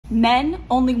Men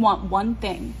only want one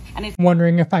thing, and it's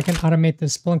wondering if I can automate the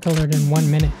Splunk alert in 1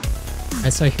 minute.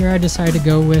 Alright, so here I decided to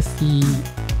go with the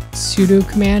sudo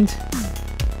command.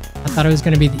 I thought it was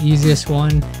going to be the easiest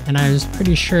one, and I was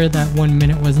pretty sure that 1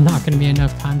 minute was not going to be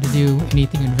enough time to do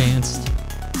anything advanced.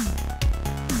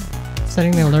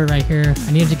 Setting the alert right here.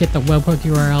 I needed to get the webhook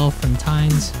URL from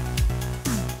Tines.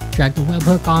 Drag the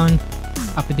webhook on,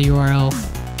 copy the URL,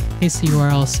 paste the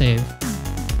URL, save.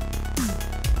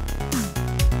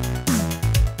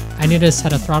 I need to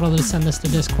set a throttle to send this to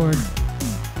Discord.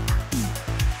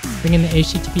 Bring in the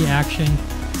HTTP action.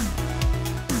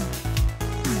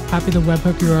 Copy the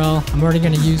webhook URL. I'm already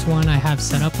going to use one I have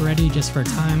set up already just for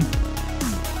time.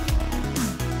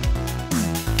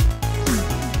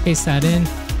 Paste that in.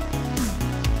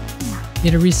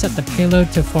 Need to reset the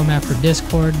payload to format for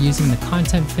Discord using the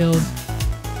content field.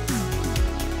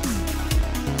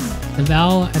 The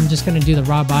val, I'm just going to do the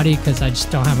raw body because I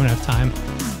just don't have enough time.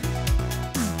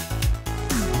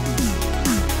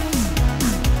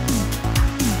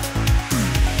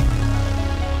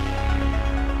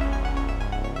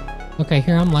 Okay,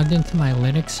 here I'm logged into my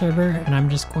Linux server, and I'm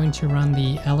just going to run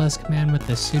the ls command with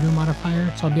the sudo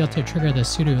modifier, so I'll be able to trigger the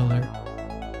sudo alert.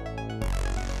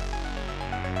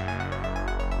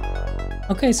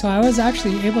 Okay, so I was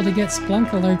actually able to get Splunk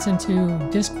alerts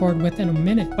into Discord within a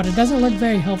minute, but it doesn't look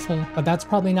very helpful. But that's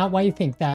probably not why you think that.